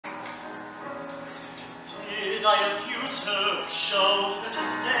did I abuse her, show her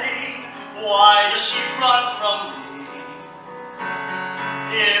disdain? Why does she run from me?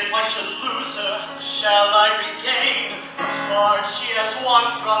 If I should lose her, shall I regain the heart she has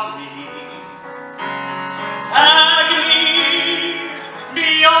won from me? Agony,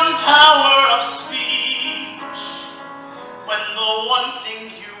 beyond power of speech, when the one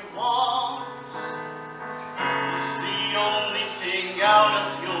thing you want is the only thing out of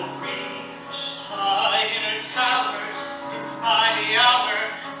your reach. High in her tower, she sits by the hour,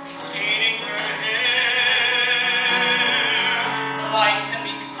 retaining her hair. The light can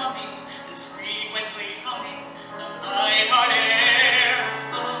be coming and frequently humming the light-hearted air.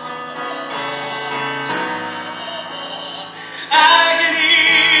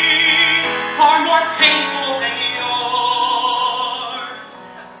 Agony, far more painful than yours.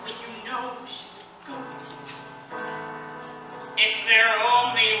 When you know she would go with you, if there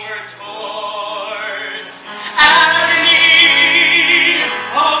only were doors. Agony,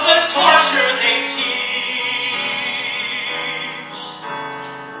 all the torture they teach.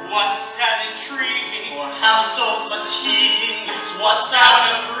 What's as intriguing, Or how so fatiguing is what's out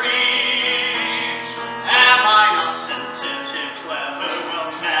of reach? Am I not sensitive, clever,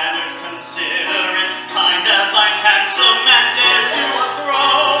 well-mannered, considerate, kind as I'm handsome and heir to a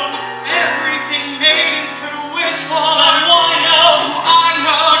throne? everything maidens could wish for. But why no? I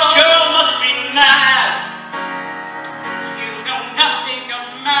know The girl must be mad. you know nothing of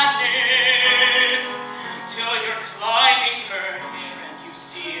madness till you're climbing her hair and you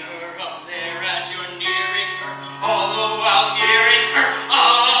see her up there as you're nearing her, all the while hearing her.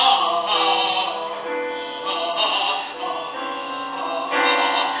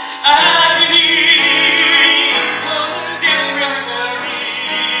 Agony, different the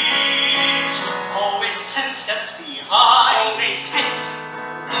reach, Always 10 steps behind, always tense.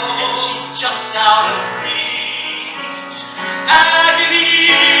 and she's just out of reach. Agony,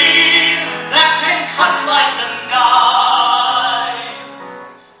 That can cut like a knife.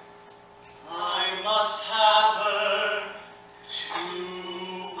 I must have her to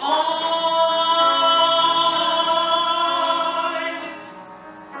wife.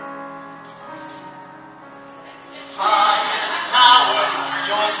 High in a tower,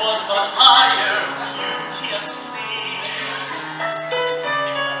 yours was but higher, beauteously.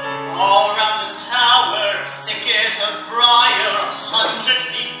 All round the tower, thicket of briar, 100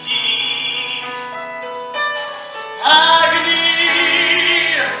 feet deep. Agony,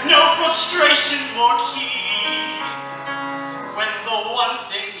 no frustration more keen, when the one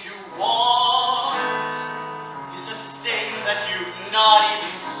thing you want is a thing that you've not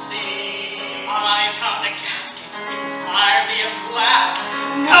even seen. I found a casket entirely of glass,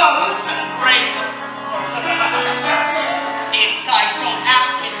 no to break inside, don't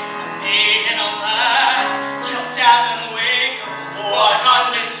ask it, maiden alas, just as unwakeable. What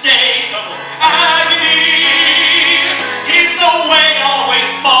unmistakable Agony is the way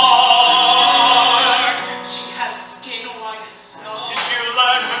always barred. She has skin white as snow. did you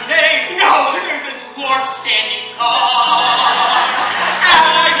learn her name? No, there's a dwarf standing guard.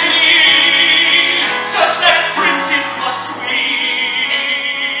 Agony, such that princes must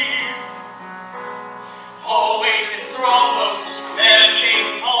weep. Always enthralled, most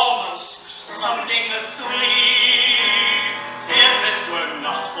spending almost something asleep.